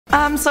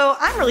So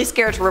I'm really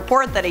scared to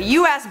report that a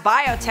US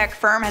biotech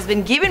firm has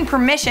been given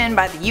permission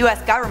by the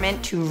US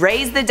government to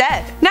raise the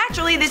dead.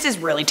 Naturally, this is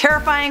really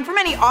terrifying for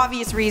many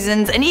obvious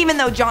reasons, and even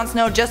though Jon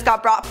Snow just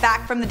got brought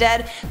back from the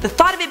dead, the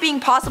thought of it being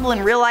possible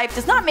in real life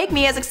does not make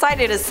me as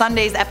excited as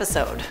Sunday's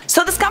episode.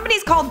 So this company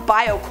is called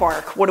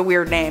Bioquark, what a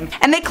weird name,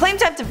 and they claim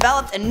to have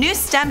developed a new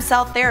stem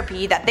cell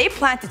therapy that they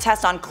plan to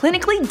test on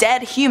clinically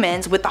dead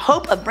humans with the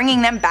hope of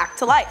bringing them back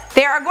to life.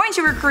 They are going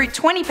to recruit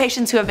 20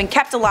 patients who have been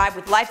kept alive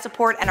with life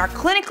support and are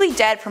clinically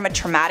dead from a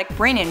traumatic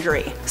brain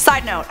injury.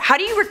 Side note, how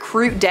do you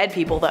recruit dead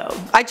people though?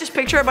 I just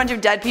picture a bunch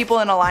of dead people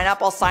in a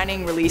lineup all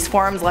signing release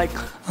forms like,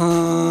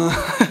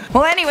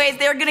 Well anyways,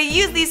 they're gonna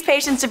use these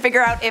patients to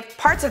figure out if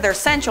parts of their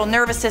central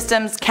nervous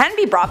systems can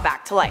be brought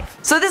back to life.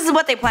 So this is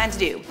what they plan to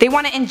do. They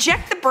want to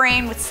inject the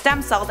brain with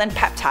stem cells and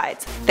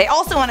peptides. They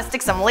also want to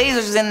stick some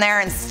lasers in there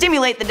and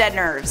stimulate the dead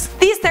nerves.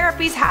 These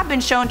therapies have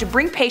been shown to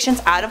bring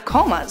patients out of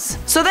comas.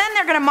 So then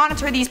they're gonna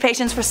monitor these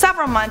patients for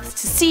several months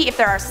to see if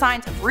there are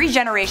signs of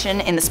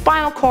regeneration in the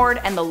spinal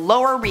cord and the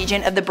lower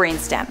region of the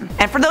brainstem.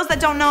 And for those that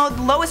don't know,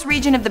 the lowest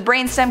region of the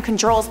brainstem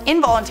controls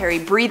involuntary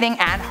breathing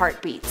and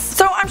heartbeats.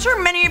 So I'm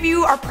sure many of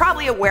you are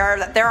probably aware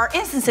that there are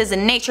instances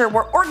in nature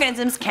where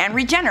organisms can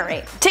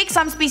regenerate. Take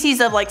some species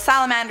of like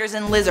salamanders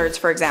and lizards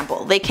for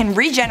example. They can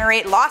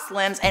regenerate lost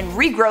limbs and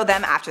regrow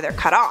them after they're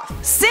cut off.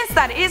 Since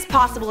that is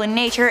possible in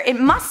nature, it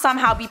must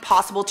somehow be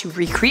possible to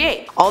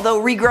recreate. Although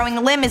regrowing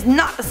a limb is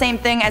not the same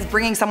thing as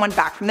bringing someone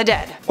back from the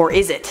dead. Or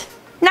is it?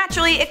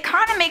 Naturally, it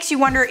kinda makes you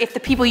wonder if the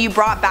people you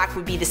brought back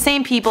would be the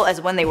same people as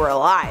when they were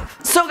alive.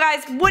 So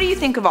guys, what do you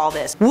think of all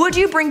this? Would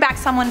you bring back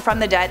someone from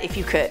the dead if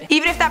you could?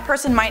 Even if that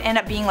person might end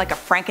up being like a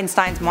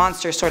Frankenstein's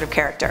monster sort of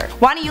character.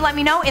 Why don't you let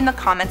me know in the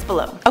comments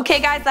below.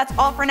 Okay guys, that's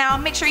all for now.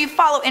 Make sure you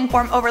follow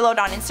InformOverload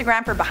on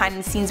Instagram for behind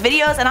the scenes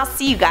videos, and I'll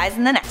see you guys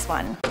in the next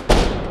one.